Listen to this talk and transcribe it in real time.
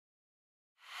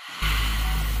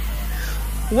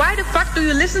Why the fuck do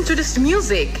you listen to this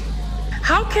music?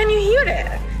 How can you hear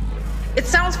that? It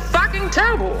sounds fucking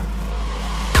terrible.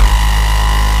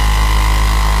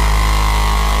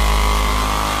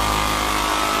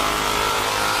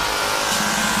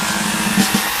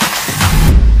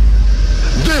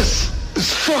 This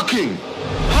is fucking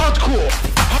hardcore.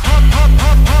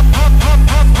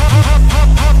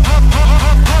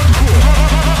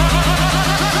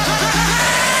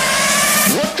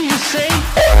 What do you say?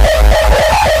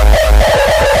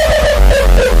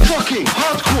 Fucking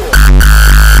hardcore.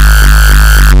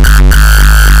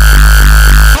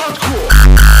 Hardcore.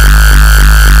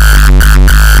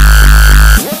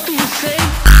 What do you say?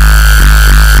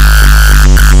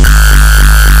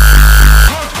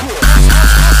 Hardcore.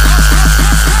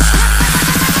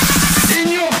 In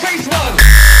your face one.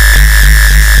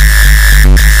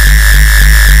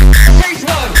 Face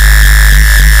one.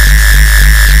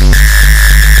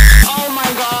 Oh my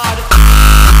god.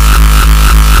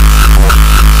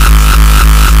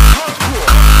 Hardcore.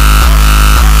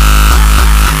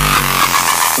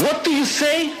 What do you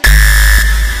say?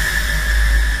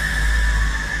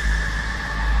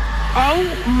 Oh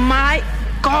my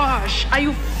gosh, are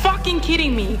you fucking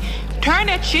kidding me? Turn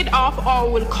that shit off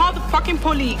or we'll call the fucking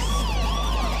police.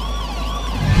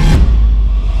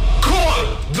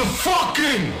 Call the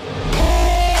fucking